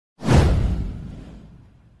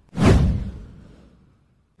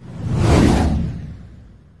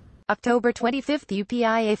October 25,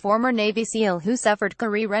 UPI A former Navy SEAL who suffered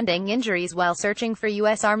career-ending injuries while searching for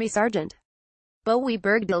U.S. Army Sergeant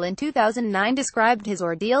Bergdahl in 2009 described his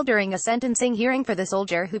ordeal during a sentencing hearing for the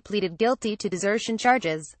soldier who pleaded guilty to desertion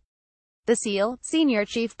charges. The SEAL, Senior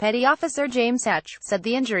Chief Petty Officer James Hatch, said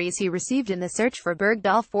the injuries he received in the search for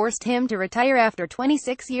Bergdahl forced him to retire after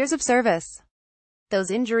 26 years of service. Those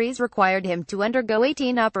injuries required him to undergo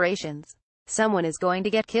 18 operations. "Someone is going to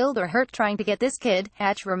get killed or hurt trying to get this kid,"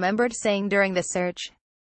 Hatch remembered saying during the search.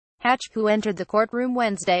 Hatch, who entered the courtroom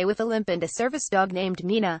Wednesday with a limp and a service dog named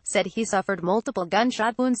Mina, said he suffered multiple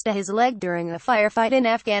gunshot wounds to his leg during a firefight in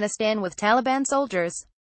Afghanistan with Taliban soldiers.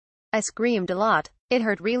 "I screamed a lot. It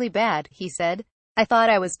hurt really bad," he said. "I thought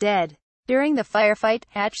I was dead." During the firefight,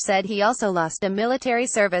 Hatch said he also lost a military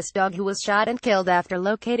service dog who was shot and killed after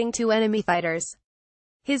locating two enemy fighters.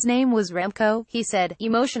 His name was Remco, he said,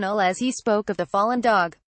 emotional as he spoke of the fallen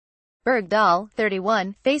dog. Bergdahl,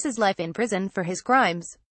 31, faces life in prison for his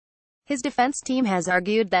crimes. His defense team has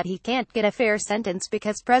argued that he can't get a fair sentence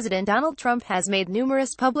because President Donald Trump has made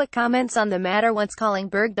numerous public comments on the matter, once calling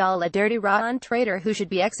Bergdahl a dirty, rotten traitor who should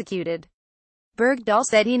be executed. Bergdahl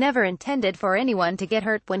said he never intended for anyone to get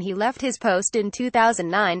hurt when he left his post in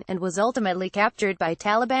 2009, and was ultimately captured by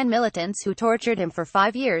Taliban militants who tortured him for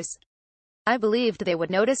 5 years. "I believed they would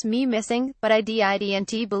notice me missing, but I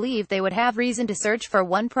didn't believe they would have reason to search for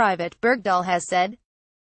one," Private Bergdahl has said.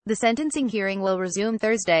 The sentencing hearing will resume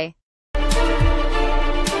Thursday.